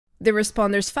The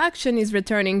Responders faction is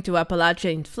returning to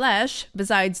Appalachia in flesh.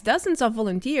 Besides dozens of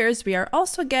volunteers, we are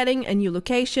also getting a new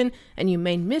location, a new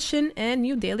main mission, and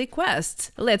new daily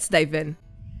quests. Let's dive in.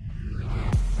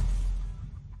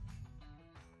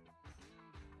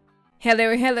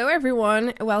 Hello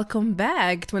everyone, welcome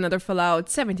back to another Fallout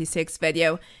 76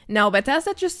 video. Now,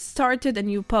 Bethesda just started a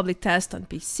new public test on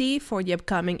PC for the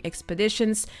upcoming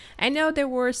expeditions. I know there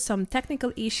were some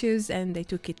technical issues and they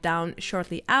took it down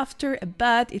shortly after,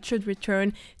 but it should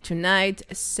return tonight,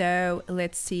 so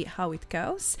let's see how it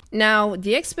goes. Now,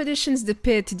 the Expeditions the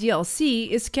Pitt DLC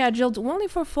is scheduled only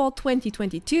for fall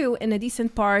 2022, and a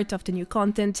decent part of the new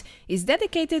content is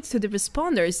dedicated to the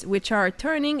Responders, which are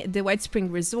turning the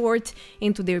Whitespring Resort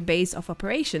into their base of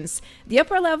operations. The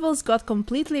upper levels got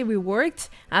completely reworked.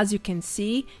 As you can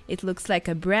see, it looks like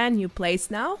a brand new place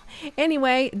now.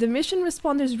 Anyway, the mission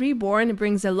Responders Reborn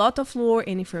brings a lot of lore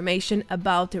and information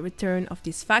about the return of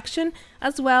this faction,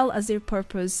 as well as their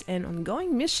purpose and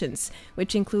ongoing missions,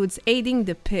 which includes aiding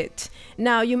the Pitt.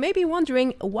 Now, you may be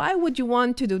wondering, why would you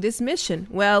want to do this mission?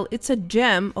 Well, it's a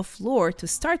gem of lore to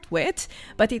start with,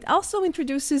 but it also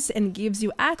introduces and gives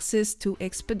you access to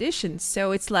expeditions,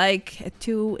 so it's like a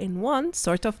two-in-one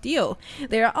sort of deal.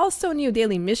 There are also new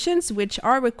daily missions which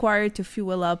are required to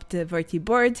fuel up the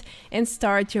vertibird and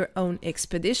start your own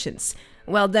expeditions.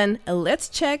 Well then, let's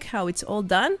check how it's all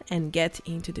done and get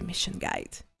into the mission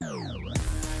guide.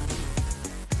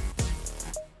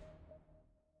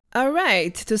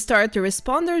 Alright, to start the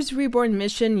Responders Reborn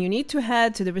mission, you need to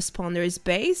head to the Responders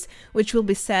base, which will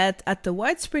be set at the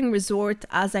Whitespring Resort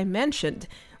as I mentioned,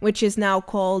 which is now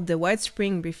called the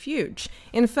Whitespring Refuge.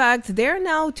 In fact, there are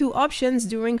now two options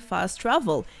during fast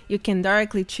travel. You can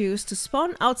directly choose to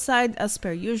spawn outside as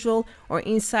per usual or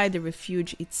inside the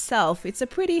refuge itself. It's a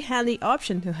pretty handy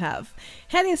option to have.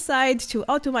 Head inside to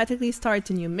automatically start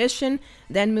a new mission,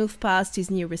 then move past his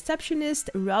new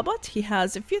receptionist, Robot. He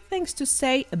has a few things to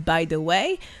say, by the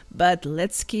way, but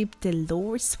let's skip the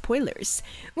lore spoilers.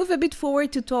 Move a bit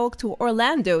forward to talk to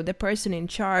Orlando, the person in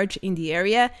charge in the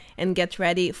area, and get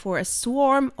ready for a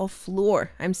swarm of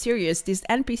lore. I'm serious, this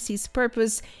NPC's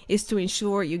purpose is to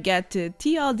ensure you get the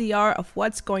TLDR of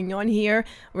what's going on here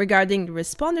regarding the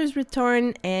Responders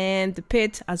return and the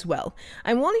Pitt as well.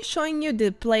 I'm only showing you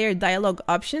the player dialogue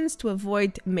options to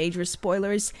avoid major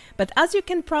spoilers, but as you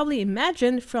can probably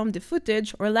imagine from the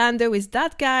footage, Orlando is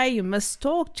that guy you must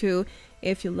talk to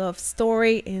if you love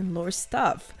story and lore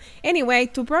stuff. Anyway,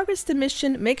 to progress the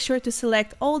mission, make sure to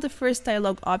select all the first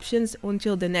dialogue options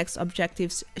until the next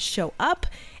objectives show up.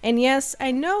 And yes,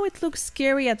 I know it looks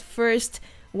scary at first.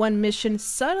 One mission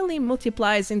suddenly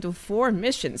multiplies into 4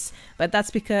 missions, but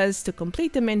that's because to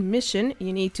complete the main mission,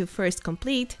 you need to first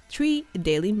complete 3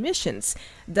 daily missions.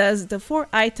 Thus, the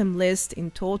 4-item list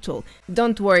in total.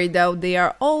 Don't worry though, they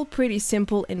are all pretty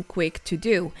simple and quick to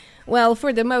do. Well,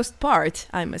 for the most part,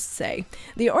 I must say.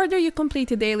 The order you complete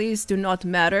the dailies do not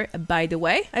matter, by the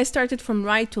way. I started from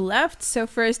right to left, so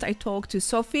first I talked to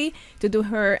Sophie to do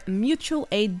her mutual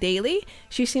aid daily.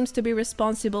 She seems to be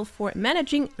responsible for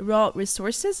managing raw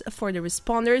resources for the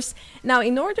responders. Now,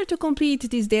 in order to complete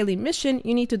this daily mission,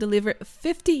 you need to deliver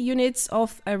 50 units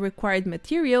of a required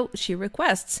material she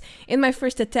requests. In my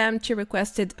first attempt, she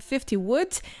requested 50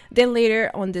 wood, then later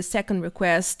on the second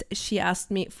request, she asked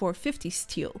me for 50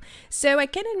 steel. So I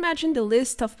can imagine the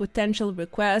list of potential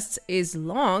requests is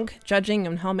long, judging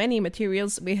on how many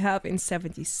materials we have in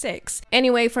 76.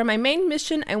 Anyway, for my main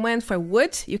mission, I went for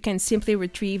wood. You can simply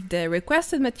retrieve the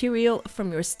requested material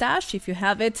from your stash if you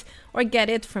have it, or get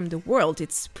it from the world.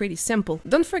 It's pretty simple.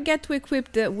 Don't forget to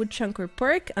equip the Wood Chunker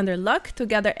perk under luck to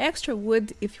gather extra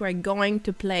wood if you are going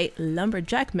to play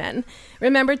Lumberjack Man.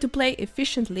 Remember to play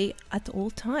efficiently at all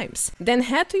times. Then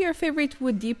head to your favorite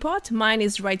wood depot. Mine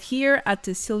is right here at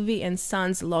the Sylvie and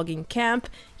Sons logging camp.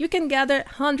 You can gather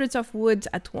hundreds of wood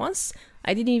at once.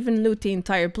 I didn't even loot the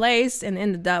entire place and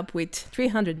ended up with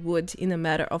 300 wood in a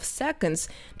matter of seconds.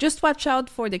 Just watch out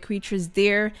for the creatures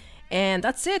there. And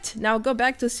that's it. Now go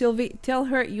back to Sylvie, tell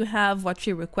her you have what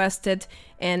she requested,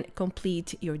 and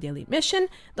complete your daily mission.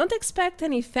 Don't expect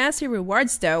any fancy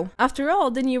rewards though. After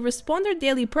all, the new Responder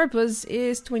daily purpose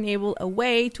is to enable a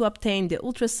way to obtain the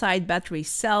Ultracite Battery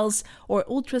Cells or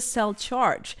Ultracell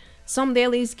Charge. Some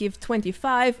dailies give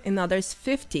 25 and others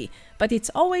 50, but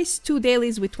it's always 2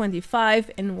 dailies with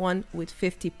 25 and 1 with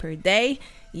 50 per day.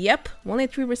 Yep, only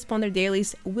 3 responder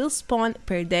dailies will spawn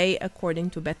per day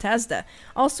according to Bethesda.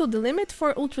 Also, the limit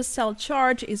for Ultracell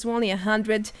Charge is only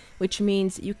 100, which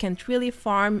means you can't really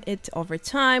farm it over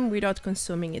time without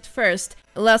consuming it first.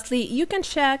 Lastly, you can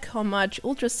check how much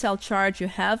Ultracell Charge you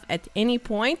have at any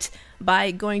point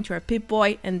by going to our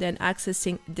Pip-Boy and then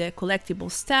accessing the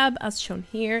collectibles tab as shown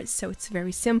here, so it's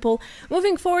very simple.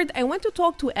 Moving forward, I want to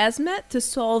talk to Esme to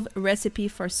solve Recipe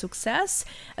for Success,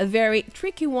 a very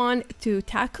tricky one to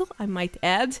tackle, I might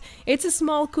add. It's a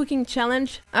small cooking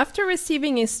challenge. After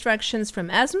receiving instructions from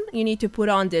Esme, you need to put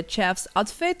on the chef's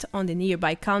outfit on the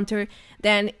nearby counter.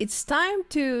 Then it's time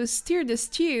to stir the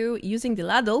stew using the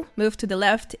ladle. Move to the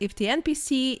left if the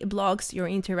NPC blocks your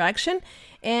interaction.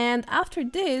 And after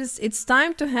this, it's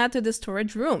time to head to the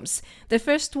storage rooms. The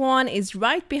first one is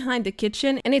right behind the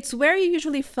kitchen, and it's where you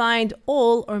usually find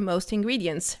all or most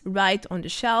ingredients, right on the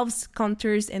shelves,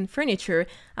 counters, and furniture,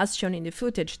 as shown in the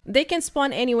footage. They can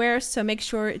spawn anywhere, so make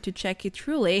sure to check it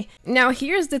truly. Now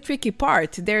here's the tricky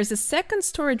part. There's a second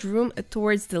storage room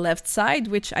towards the left side,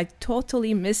 which I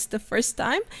totally missed the first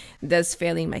time, thus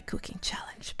failing my cooking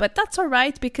challenge. But that's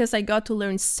alright, because I got to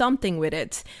learn something with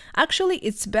it. Actually,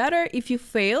 it's better if you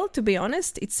fail, to be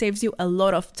honest. It saves you a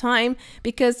lot of time,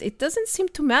 because it doesn't seem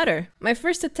to matter. My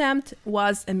first attempt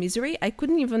was a misery. I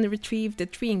couldn't even retrieve the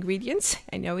 3 ingredients.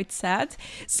 I know it's sad.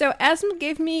 So Esme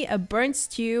gave me a burnt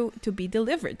stew to be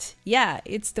delivered. Yeah,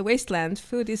 it's the wasteland.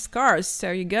 Food is scarce,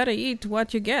 so you gotta eat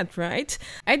what you get, right?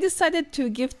 I decided to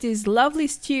give this lovely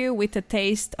stew with a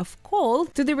taste of coal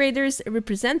to the Raiders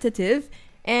representative,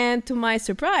 and to my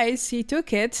surprise, he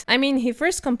took it. I mean, he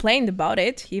first complained about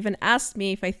it. He even asked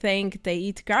me if I think they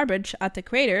eat garbage at the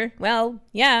crater. Well,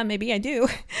 yeah, maybe I do.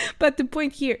 But the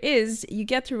point here is, you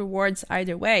get the rewards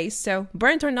either way, so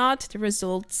burnt or not, the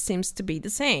result seems to be the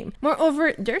same.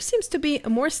 Moreover, there seems to be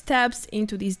more steps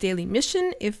into this daily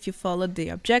mission if you follow the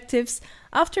objectives.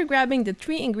 After grabbing the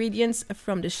 3 ingredients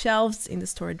from the shelves in the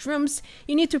storage rooms,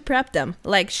 you need to prep them,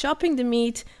 like chopping the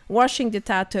meat, washing the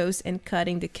potatoes, and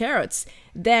cutting the carrots.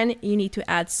 Then you need to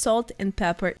add salt and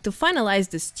pepper to finalize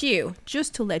the stew,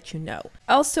 just to let you know.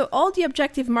 Also, all the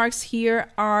objective marks here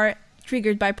are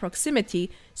triggered by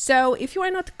proximity, so if you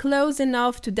are not close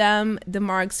enough to them, the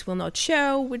marks will not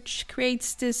show, which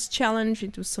creates this challenge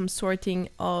into some sorting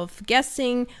of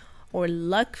guessing or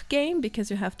luck game, because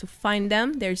you have to find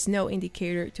them. There's no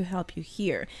indicator to help you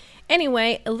here.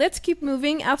 Anyway, let's keep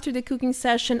moving. After the cooking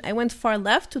session, I went far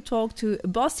left to talk to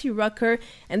bossy Rucker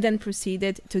and then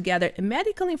proceeded to gather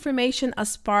medical information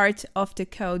as part of the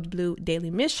Code Blue daily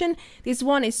mission. This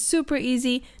one is super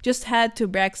easy. Just head to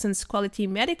Braxton's Quality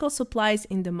Medical Supplies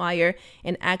in the Mire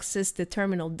and access the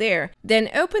terminal there. Then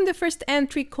open the first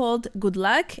entry called Good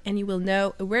Luck and you will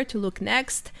know where to look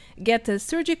next. Get the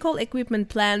surgical equipment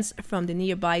plans from the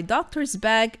nearby doctor's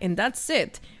bag, and that's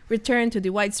it. Return to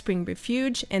the Whitespring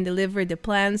Refuge and deliver the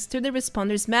plans to the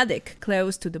Responders medic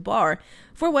close to the bar.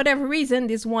 For whatever reason,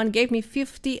 this one gave me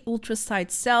 50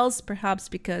 Ultracite cells, perhaps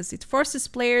because it forces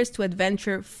players to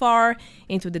adventure far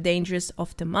into the dangers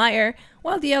of the mire,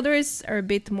 while the others are a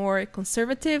bit more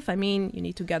conservative. I mean, you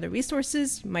need to gather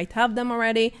resources, you might have them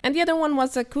already. And the other one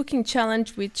was a cooking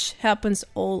challenge, which happens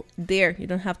all there. You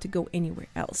don't have to go anywhere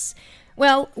else.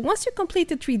 Well, once you complete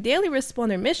the 3 daily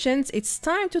responder missions, it's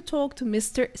time to talk to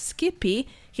Mr. Skippy.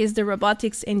 He's the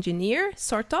robotics engineer,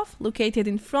 sort of, located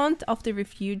in front of the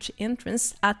refuge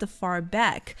entrance at the far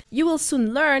back. You will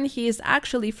soon learn he is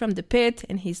actually from the Pitt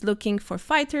and he's looking for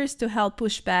fighters to help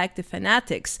push back the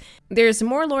fanatics. There's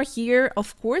more lore here,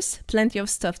 of course, plenty of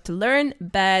stuff to learn,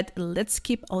 but let's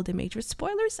skip all the major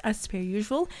spoilers as per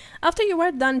usual. After you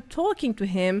are done talking to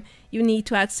him, you need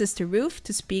to access the roof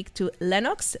to speak to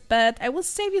Lennox, but I will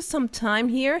save you some time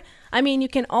here. I mean, you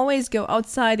can always go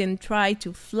outside and try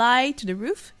to fly to the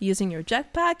roof using your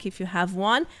jetpack if you have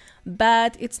one,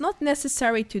 but it's not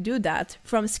necessary to do that.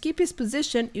 From Skippy's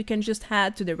position, you can just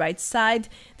head to the right side,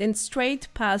 then straight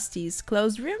past these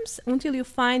closed rooms until you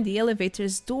find the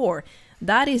elevator's door.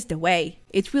 That is the way.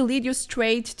 It will lead you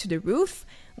straight to the roof,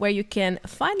 where you can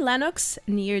find Lennox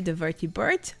near the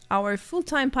vertibird, our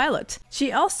full-time pilot.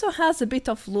 She also has a bit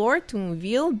of lore to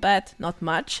reveal, but not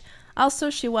much. Also,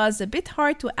 she was a bit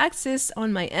hard to access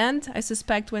on my end. I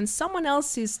suspect when someone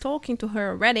else is talking to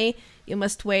her already, you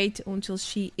must wait until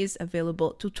she is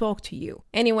available to talk to you.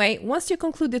 Anyway, once you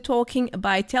conclude the talking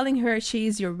by telling her she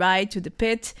is your ride to the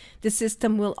Pit, the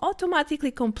system will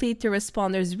automatically complete the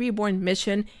Responders Reborn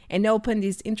mission and open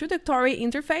this introductory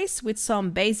interface with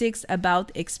some basics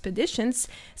about expeditions,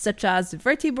 such as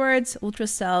vertibirds,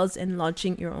 ultracells, and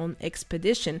launching your own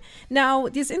expedition. Now,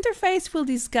 this interface will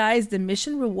disguise the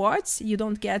mission rewards. You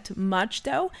don't get much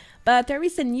though, but there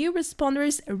is a new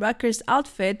Responders Rucker's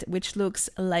outfit which looks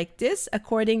like this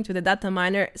according to the data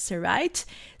miner Serite.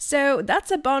 So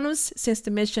that's a bonus since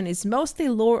the mission is mostly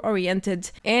lore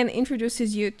oriented and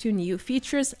introduces you to new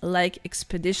features like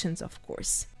expeditions, of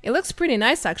course. It looks pretty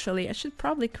nice actually. I should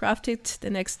probably craft it the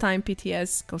next time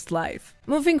PTS goes live.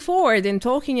 Moving forward and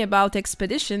talking about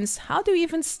expeditions, how do you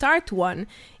even start one?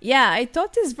 Yeah, I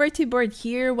thought this vertibird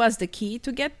here was the key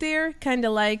to get there, kinda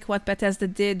like what Bethesda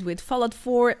did with Fallout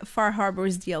 4, Far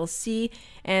Harbor's DLC,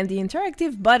 and the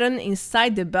interactive button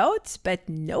inside the boat, but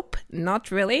nope,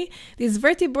 not really. This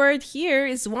vertibird here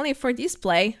is only for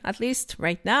display, at least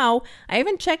right now. I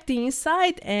even checked the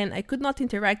inside and I could not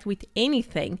interact with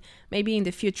anything. Maybe in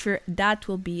the future that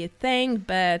will be a thing,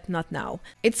 but not now.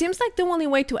 It seems like the only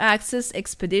way to access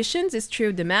expeditions is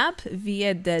through the map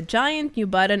via the giant new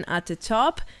button at the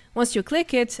top. Once you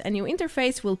click it, a new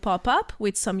interface will pop up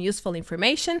with some useful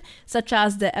information, such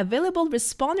as the available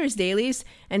Responders Dailies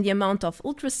and the amount of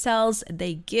Ultracells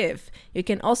they give. You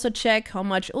can also check how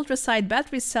much Ultracite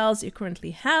Battery Cells you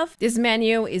currently have. This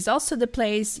menu is also the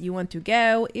place you want to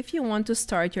go if you want to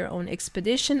start your own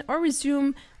expedition or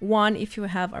resume one if you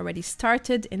have already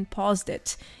started and paused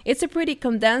it. It's a pretty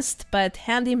condensed but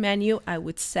handy menu, I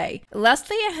would say.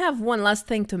 Lastly, I have one last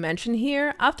thing to mention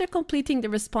here. After completing the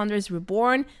Responders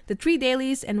Reborn, the 3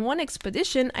 dailies and 1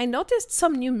 expedition, I noticed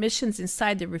some new missions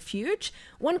inside the refuge,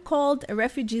 one called A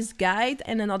Refugee's Guide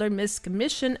and another misc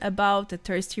mission about a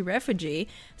thirsty refugee.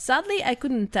 Sadly, I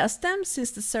couldn't test them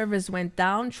since the servers went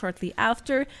down shortly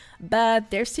after, but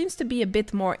there seems to be a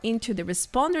bit more into the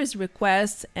responders'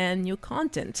 requests and new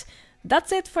content.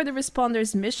 That's it for the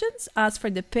responders missions. As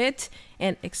for the Pitt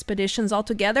and expeditions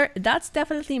altogether, that's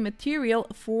definitely material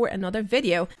for another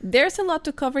video. There's a lot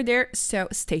to cover there, so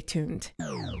stay tuned.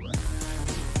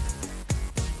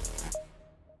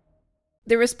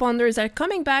 The responders are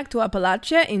coming back to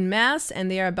Appalachia in mass, and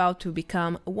they are about to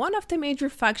become one of the major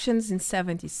factions in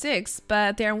 76,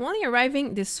 but they are only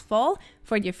arriving this fall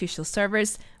for the official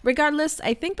servers. Regardless,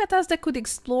 I think Bethesda could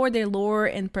explore their lore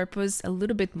and purpose a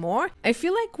little bit more. I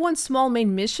feel like one small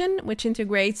main mission, which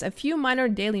integrates a few minor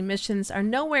daily missions, are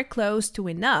nowhere close to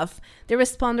enough. The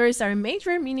responders are a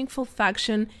major meaningful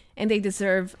faction, and they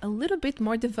deserve a little bit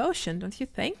more devotion, don't you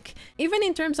think? Even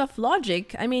in terms of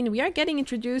logic, I mean, we are getting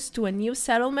introduced to a new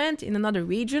settlement in another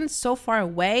region so far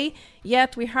away,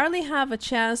 yet we hardly have a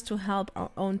chance to help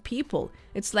our own people.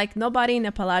 It's like nobody in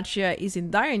Appalachia is in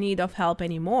dire need of help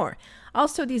anymore.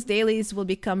 Also, these dailies will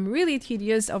become really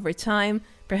tedious over time.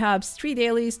 Perhaps 3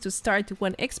 dailies to start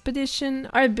one expedition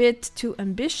are a bit too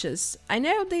ambitious. I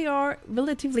know they are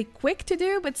relatively quick to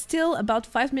do, but still about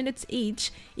 5 minutes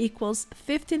each equals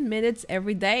 15 minutes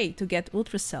every day to get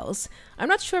Ultracells. I'm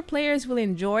not sure players will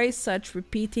enjoy such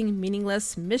repeating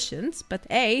meaningless missions, but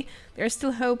hey, there's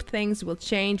still hope things will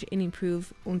change and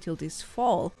improve until this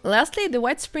fall. Lastly, the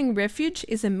Whitespring Refuge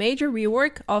is a major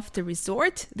rework of the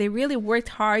resort. They really worked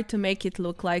hard to make it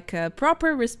look like a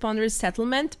proper responders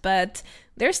settlement, but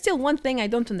there's still one thing I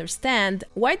don't understand.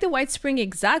 Why the Whitespring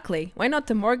exactly? Why not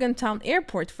the Morgantown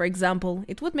Airport, for example?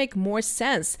 It would make more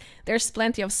sense. There's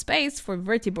plenty of space for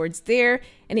vertibirds there,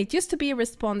 and it used to be a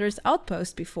responders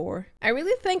outpost before. I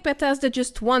really think Bethesda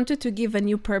just wanted to give a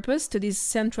new purpose to this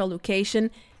central location,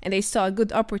 and they saw a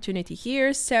good opportunity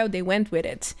here, so they went with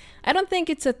it. I don't think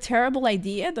it's a terrible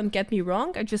idea, don't get me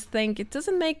wrong, I just think it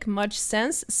doesn't make much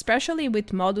sense, especially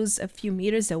with Modus a few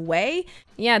meters away.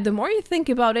 Yeah, the more you think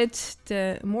about it,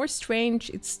 the more strange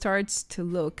it starts to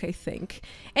look, I think.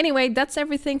 Anyway, that's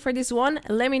everything for this one.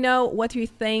 Let me know what you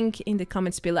think in the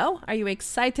comments below. Are you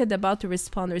excited about the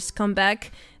responders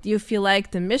comeback? Do you feel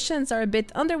like the missions are a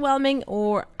bit underwhelming,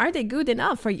 or are they good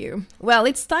enough for you? Well,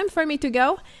 it's time for me to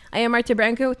go. I am Marta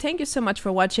Branco. Thank you so much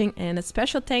for watching, and a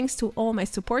special thanks to all my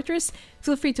supporters.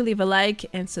 Feel free to leave a like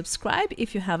and subscribe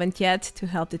if you haven't yet to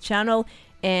help the channel.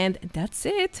 And that's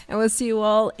it. I will see you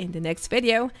all in the next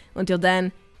video. Until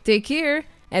then, take care.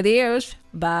 Adios.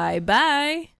 Bye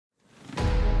bye.